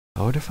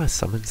I wonder if my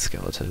summon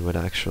skeleton would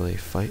actually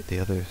fight the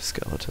other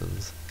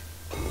skeletons.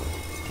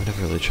 I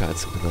never really tried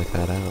something like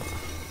that out.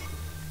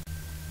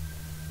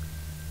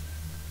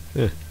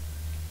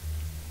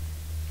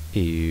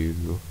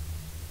 Ew.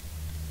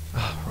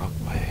 Oh, wrong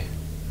way.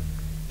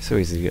 So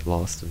easy to get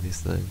lost in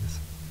these things.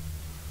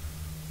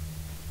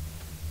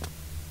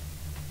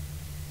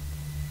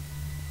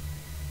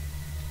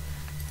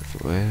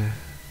 Where?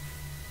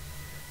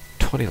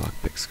 20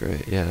 lockpicks,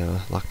 great.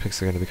 Yeah,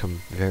 lockpicks are going to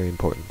become very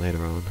important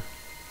later on.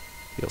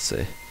 You'll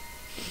see.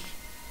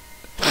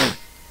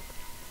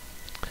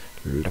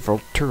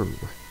 Level 2.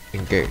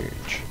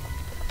 Engage.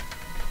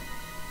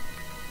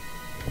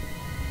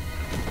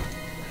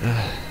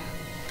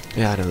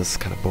 Yeah, I know this is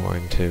kind of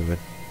boring too, a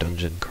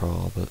dungeon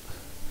crawl, but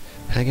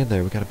hang in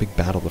there, we got a big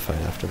battle to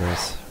fight after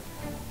this.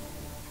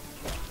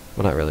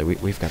 Well, not really,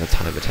 we've got a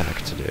time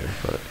attack to do,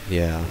 but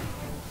yeah.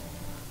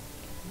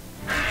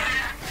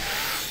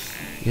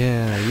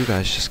 Yeah, you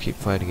guys just keep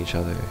fighting each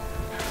other.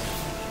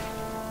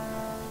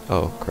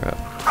 Oh, crap.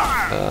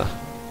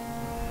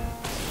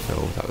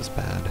 No, that was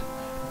bad.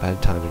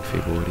 Bad timing,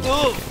 Feeble, what are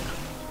you thinking?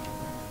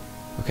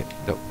 Okay,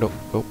 nope.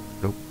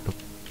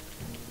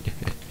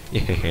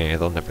 Yeah,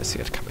 they'll never see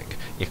it coming.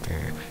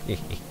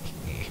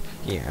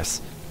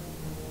 Yes.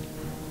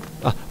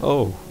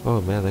 Oh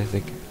man, they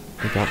think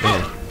they got me.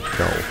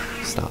 No,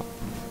 stop.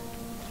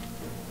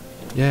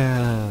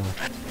 Yeah,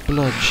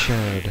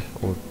 bloodshed,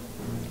 or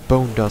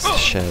bone dust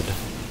shed.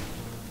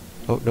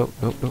 Oh, nope.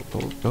 Okay,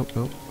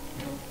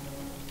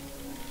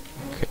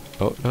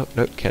 oh,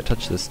 nope, can't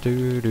touch this.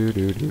 Do.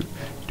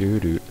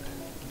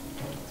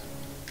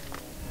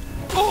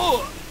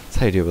 That's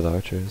how you deal with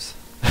archers.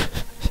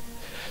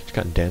 Just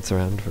gotta dance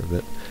around for a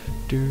bit.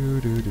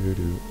 Do.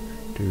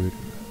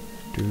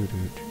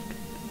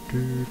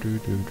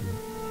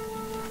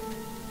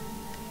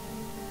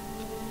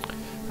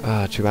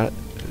 Too bad.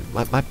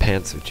 My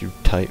pants are too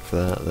tight for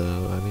that,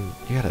 though. I mean,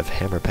 you gotta have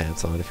hammer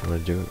pants on if you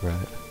want to do it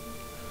right.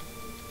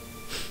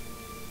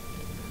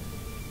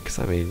 Because,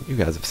 I mean, you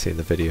guys have seen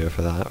the video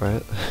for that,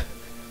 right?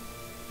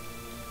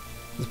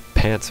 Those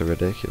pants are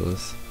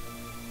ridiculous.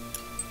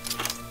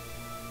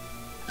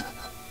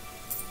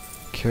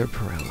 Cure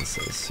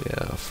paralysis.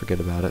 Yeah, forget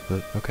about it,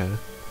 but okay.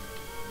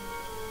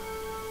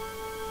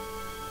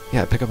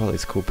 Yeah, I pick up all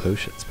these cool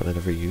potions, but I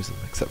never use them,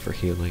 except for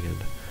healing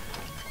and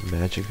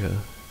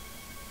magicka.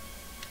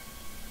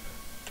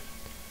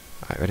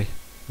 Alright, ready?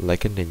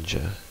 Like a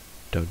ninja.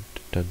 Dun.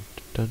 No,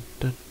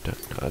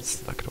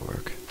 that's not gonna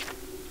work.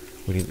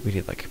 We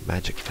need like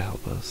magic to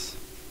help us.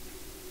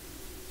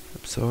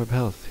 Absorb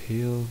health,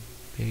 heal,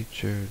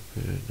 nature.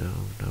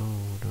 No.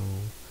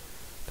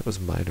 That was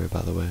minor,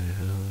 by the way.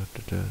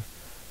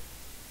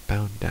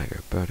 Bound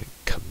dagger, burning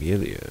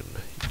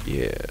chameleon.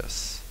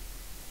 Yes.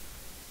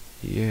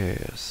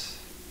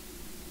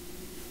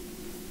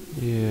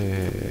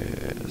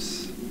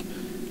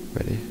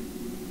 Ready?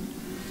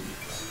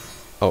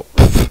 Oh,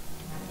 you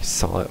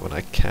saw it when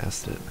I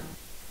cast it.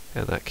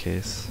 In that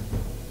case,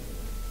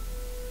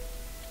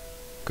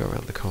 go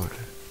around the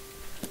corner.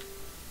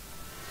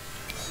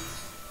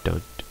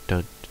 Dun.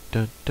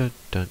 I'm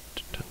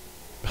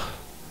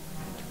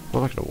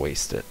not gonna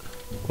waste it.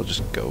 We'll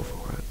just go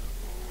for it.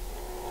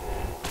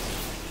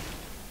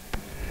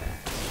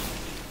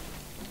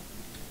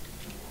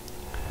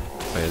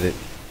 Wait,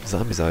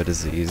 zombies are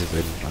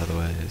disease-ridden, by the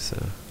way,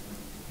 so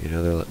you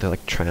know they're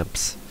like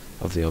tramps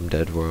of the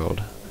undead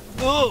world.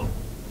 Oh!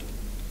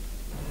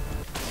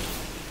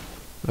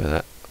 Look at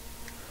that.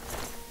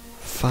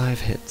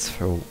 5 hits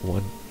for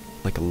one,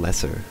 like a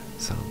lesser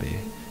zombie.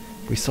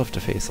 We still have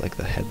to face like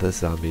the headless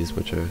zombies,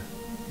 which are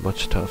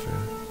much tougher.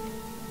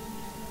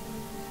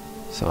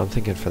 So I'm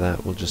thinking for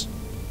that we'll just,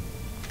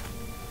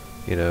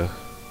 you know,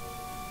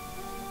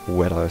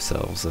 wet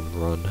ourselves and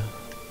run.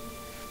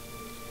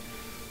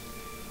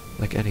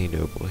 Like any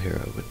noble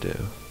hero would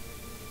do.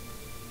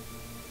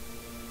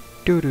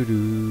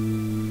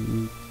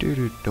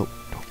 Nope,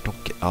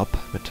 don't get up.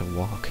 I meant to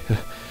walk.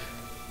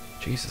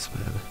 Jesus,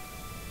 man.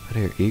 I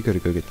know you're eager to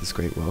go get this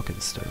great welkin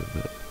stone,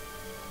 but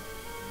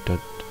I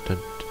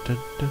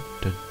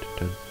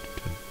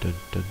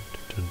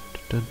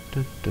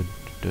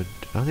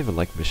don't even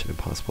like Mission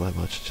Impossible that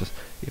much. It's just,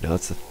 you know,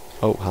 it's a...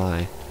 Oh,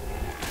 hi.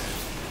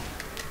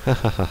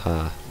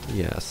 Ha.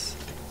 Yes.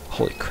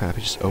 Holy crap,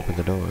 he just opened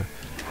the door.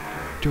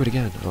 Do it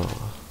again.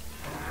 Oh.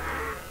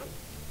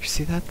 You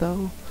see that,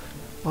 though?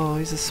 Oh,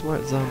 he's a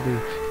smart zombie.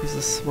 He's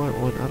a smart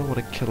one. I don't want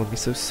to kill him. He's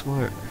so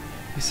smart.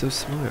 He's so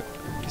smart.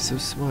 He's so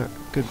smart.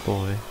 Good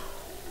boy.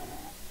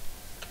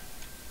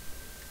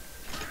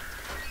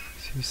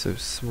 He's so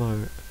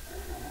smart.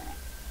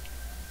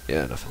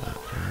 Yeah, enough of that.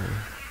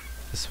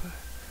 This way.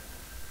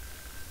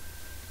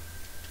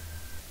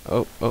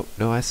 Oh,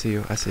 no, I see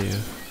you.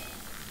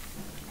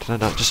 Did I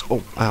not just...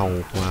 Oh,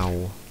 ow,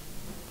 wow.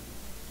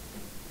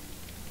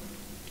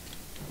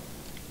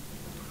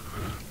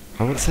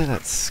 I wouldn't say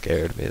that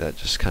scared me, that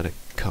just kind of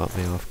caught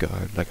me off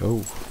guard. Like,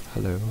 oh,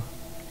 hello.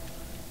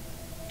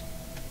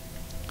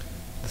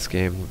 This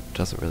game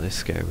doesn't really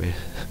scare me.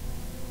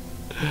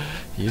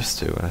 Used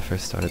to when I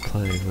first started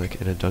playing,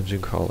 like in a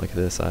dungeon crawl like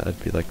this,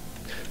 I'd be like,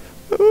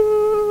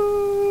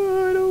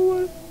 oh, I don't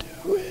want to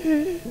do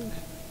it.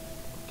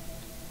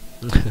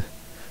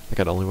 Like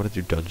I'd only want to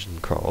do dungeon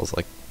crawls.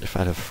 Like if I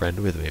had a friend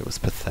with me, it was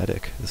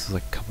pathetic. This was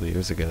like a couple of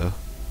years ago,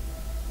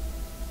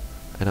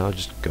 and I would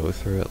just go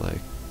through it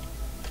like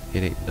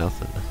it ain't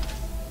nothing.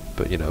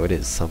 But you know, it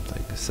is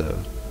something.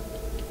 So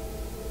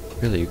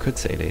really, you could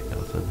say it ain't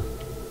nothing.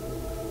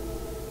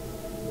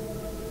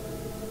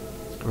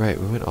 Right,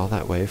 we went all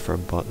that way for a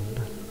button.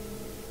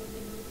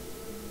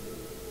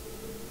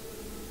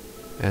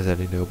 As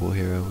any noble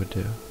hero would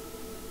do.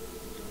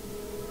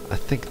 I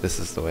think this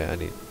is the way I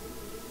need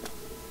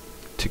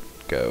to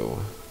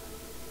go.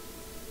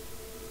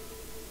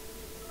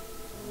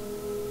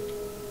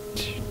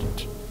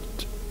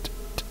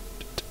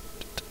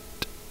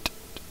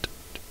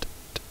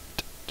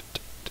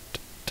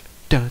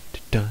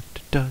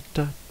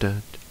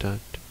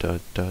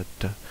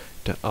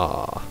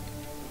 Ah.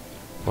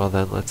 Well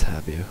then, let's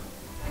have you.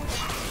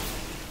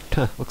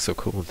 Looks so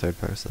cool in third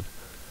person.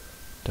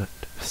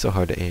 So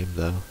hard to aim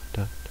though.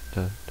 I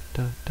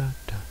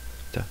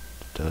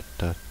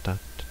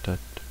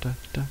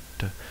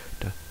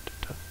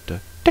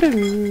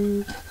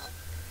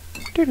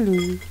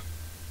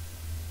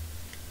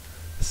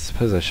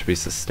suppose I should be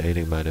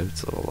sustaining my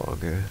notes a little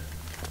longer.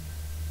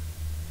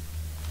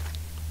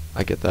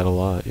 I get that a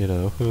lot, you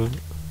know.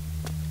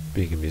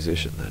 Being a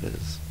musician, that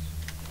is.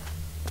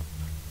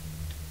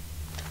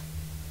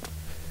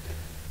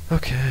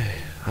 Okay,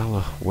 I don't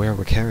know where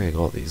we're carrying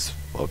all these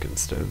Vulcan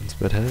stones,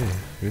 but hey,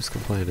 who's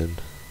complaining?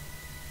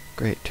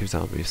 Great, 2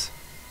 zombies.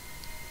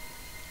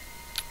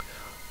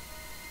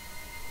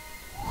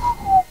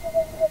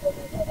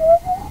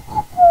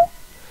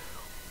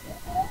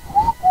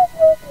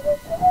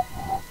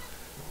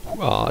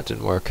 Oh, it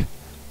didn't work.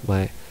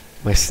 My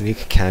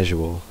sneak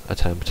casual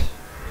attempt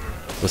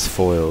was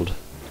foiled.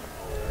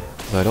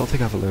 But I don't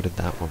think I've alerted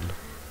that one.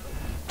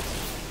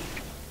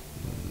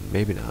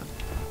 Maybe not.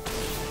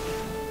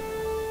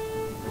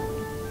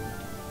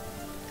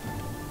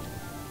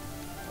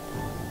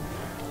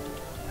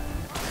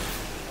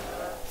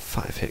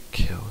 Five-hit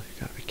kill.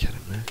 You gotta be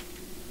kidding me.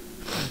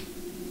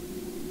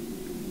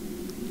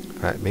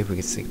 Alright, maybe we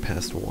can sneak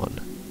past one.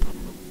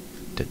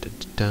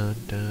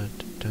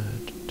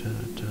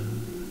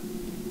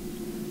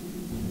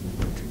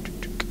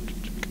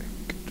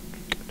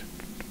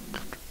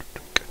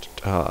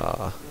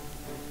 Well,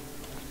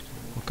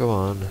 go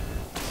on.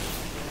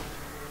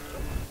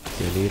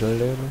 You need a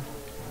little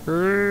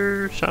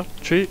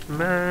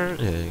self-treatment.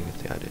 Yeah, you get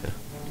the idea.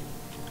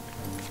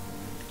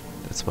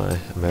 That's my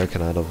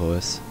American Idol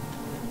voice.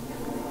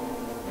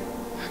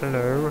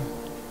 Hello.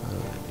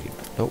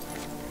 Nope.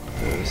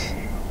 There's.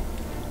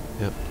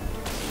 Yep.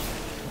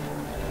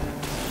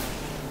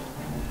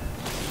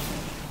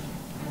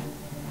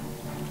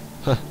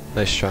 Huh.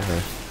 Nice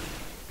try.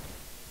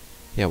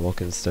 Yeah,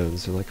 Vulcan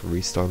stones are like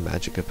restore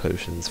magicka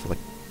potions for like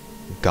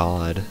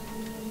God.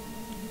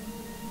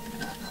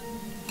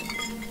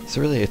 So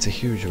really, it's a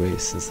huge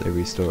waste since they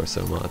restore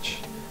so much,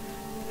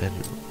 and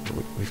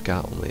we've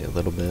got only a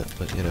little bit.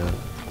 But you know,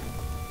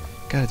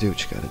 gotta do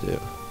what you gotta do.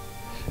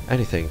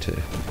 Anything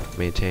to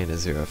maintain a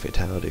 0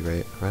 fatality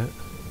rate, right?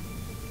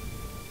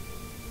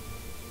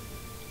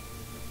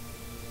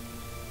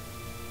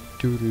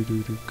 So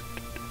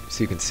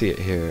you can see it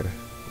here.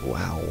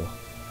 Wow.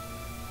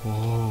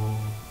 Whoa.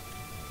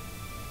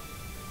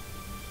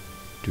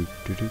 Do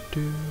do do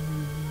do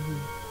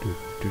do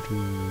do do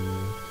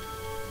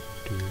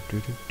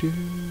do do do do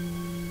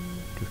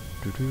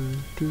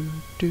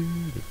do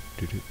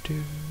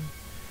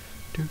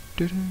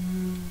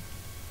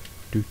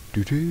do do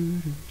do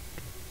do.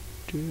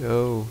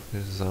 Oh,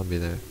 there's a zombie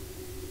there.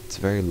 It's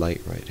very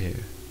light right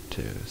here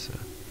too, so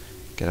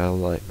get out of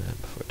the light, man,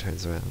 before it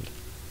turns around.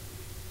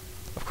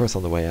 Of course,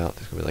 on the way out,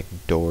 there's gonna be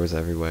like doors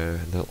everywhere,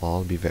 and they'll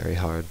all be very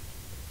hard.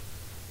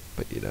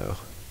 But you know,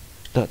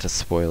 not to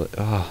spoil it.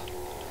 Ah.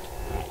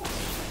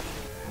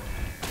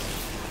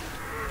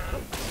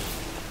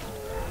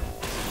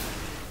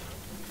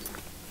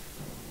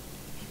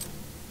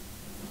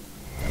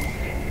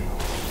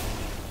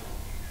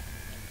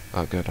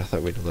 Oh good, I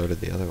thought we'd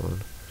loaded the other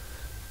one.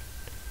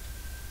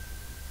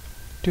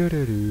 Do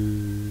do do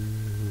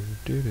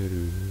do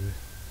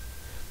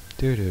do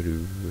do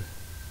do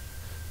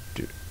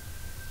do.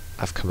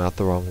 I've come out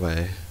the wrong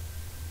way.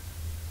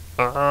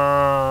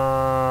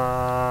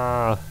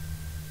 Ah!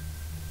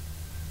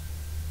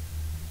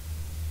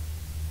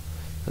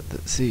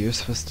 See, you're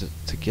supposed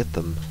to get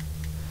them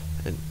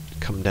and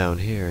come down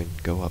here and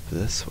go up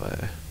this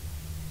way.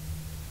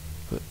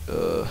 But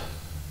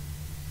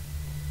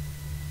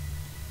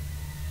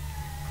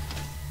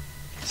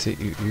see,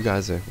 you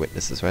guys are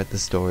witnesses, right?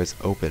 This door is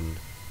open.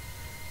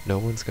 No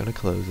one's gonna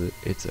close it.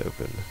 It's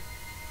open.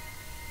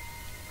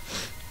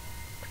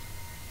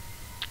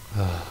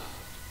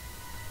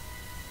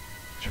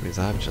 Which means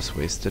I've just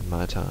wasted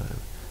my time.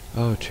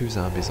 Oh, 2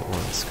 zombies at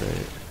once.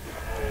 Great.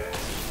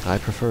 I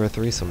prefer a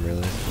threesome,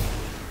 really.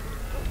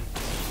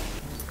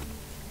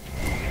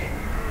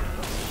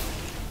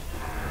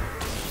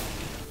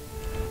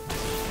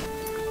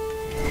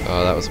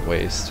 Oh, that was a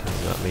waste. I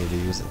did not mean to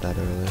use it that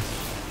early.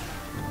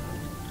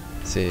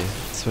 See,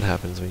 that's what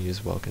happens when you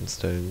use Welkin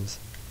stones.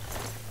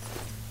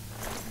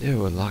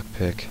 Ew, a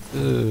lockpick.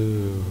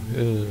 Ew,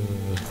 ew.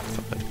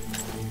 Fine.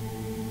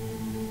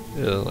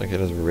 Ew, like it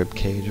has a rib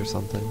cage or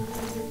something.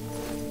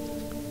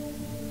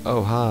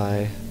 Oh,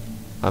 hi.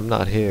 I'm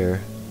not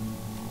here.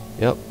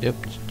 Yep,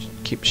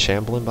 keep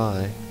shambling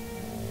by.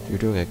 You're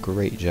doing a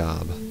great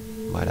job,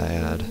 might I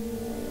add.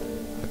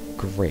 A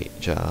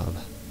great job.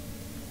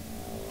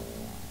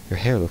 Your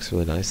hair looks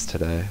really nice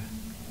today.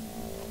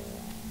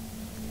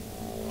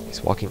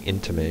 He's walking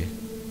into me.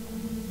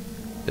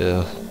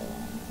 Ugh.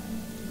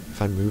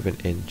 If I move an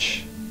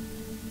inch,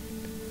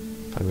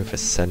 if I move a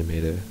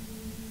centimeter,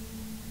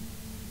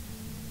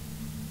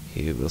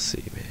 he will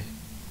see me.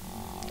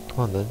 Come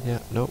on then, yeah,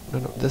 no,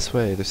 this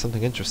way, there's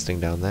something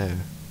interesting down there.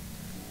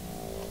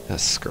 Ah,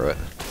 screw it.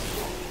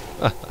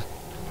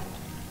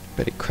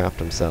 Bet he crapped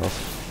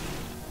himself.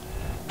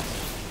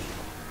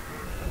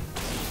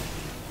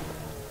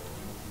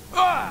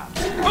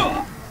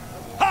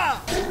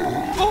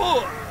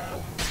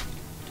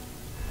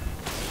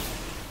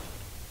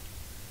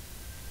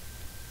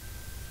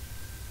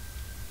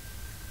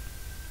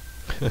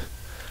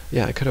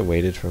 Yeah, I could have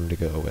waited for him to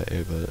go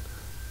away, but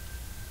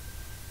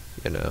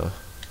you know,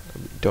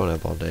 don't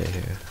have all day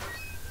here.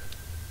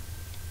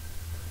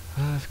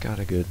 I've got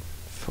a good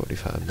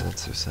 45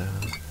 minutes or so.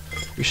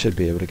 We should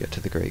be able to get to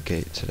the Great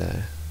Gate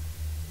today.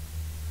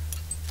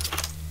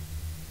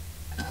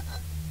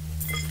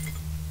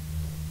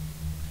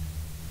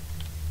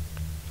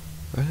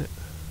 Right,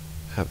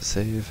 have a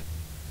save.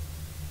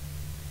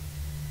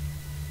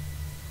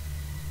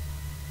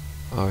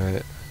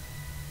 Alright.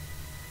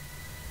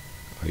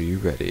 Are you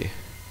ready?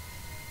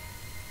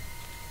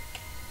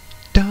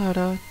 Da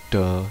da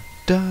da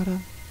da da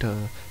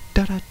da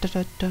da da da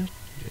da da.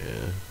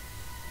 Yeah.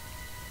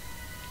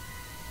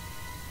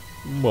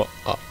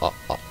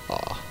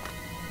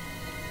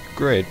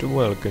 Great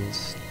Welkin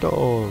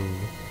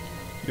Stone.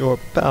 Your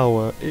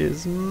power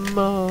is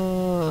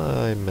mine.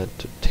 I meant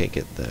to take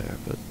it there,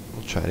 but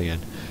we'll try it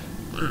again.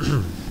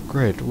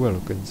 Great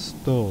Welkin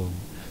Stone.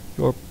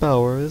 Your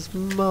power is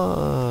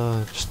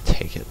mine. Just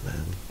take it,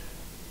 man.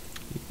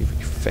 You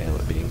fail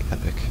at being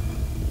epic.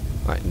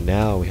 Alright,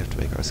 now we have to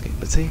make our escape.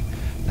 But see,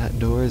 that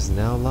door is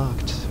now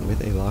locked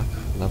with a lock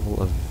level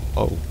of...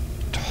 Oh.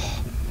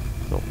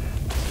 No.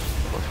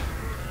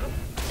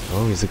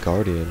 Oh, he's a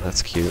guardian.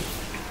 That's cute.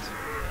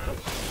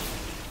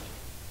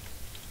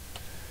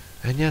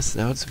 And yes,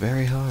 now it's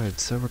very hard,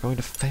 so we're going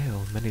to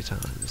fail many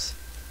times.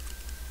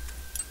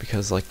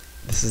 Because, like,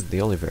 this is the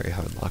only very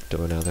hard locked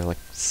door now. There are like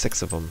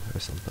 6 of them or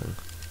something.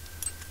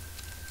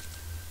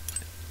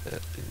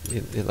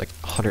 You need like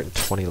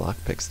 120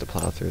 lockpicks to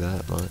plow through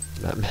that, not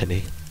that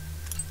many.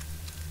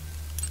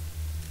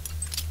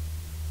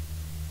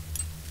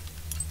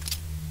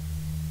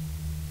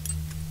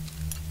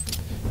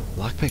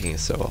 Lockpicking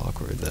is so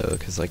awkward though,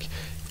 because like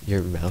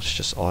your mouse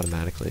just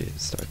automatically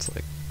starts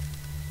like,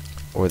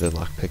 or the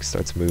lockpick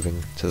starts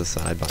moving to the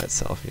side by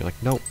itself, and you're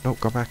like, no,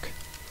 go back.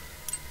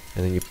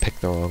 And then you pick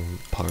the wrong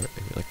part,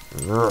 and you're like,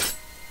 Rrr.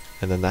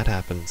 And then that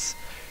happens.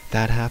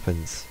 That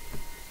happens.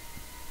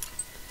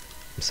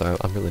 I'm sorry,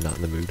 I'm really not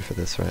in the mood for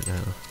this right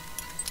now.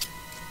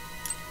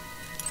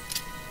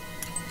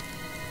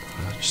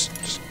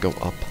 Just go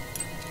up.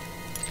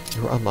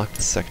 You were unlocked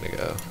a second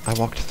ago. I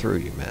walked through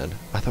you, man.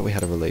 I thought we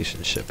had a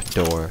relationship.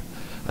 Door.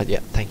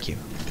 Yeah, thank you.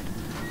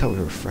 I thought we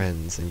were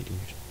friends, and you...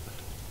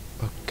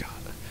 Oh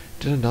god.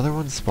 Did another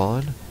one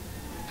spawn?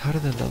 How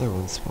did another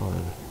one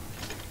spawn?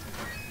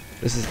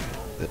 This is...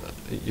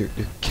 You're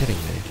kidding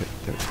me.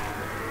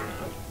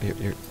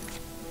 You're...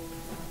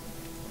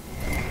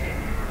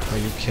 Are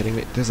you kidding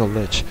me? There's a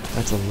lich.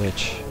 That's a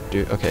lich.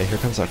 Dude, okay, here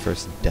comes our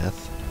first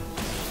death.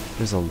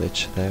 There's a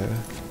lich there.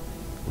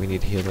 We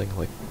need healing,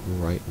 like,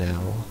 right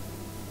now.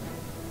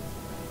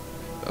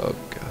 Oh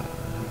god.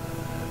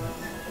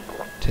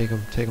 Take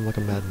him like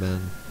a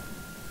madman.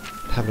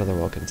 Have another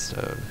Welkin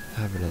stone.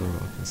 Have another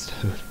Welkin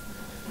stone.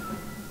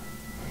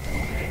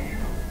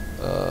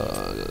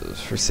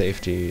 For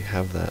safety,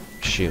 have that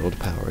shield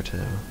power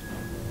too.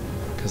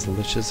 Because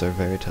liches are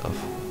very tough.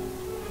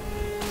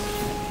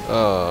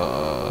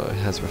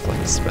 It has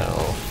reflect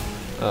spell.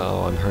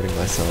 Oh, I'm hurting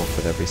myself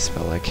with every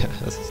spell I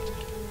cast.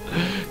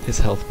 His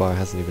health bar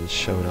hasn't even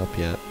shown up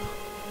yet.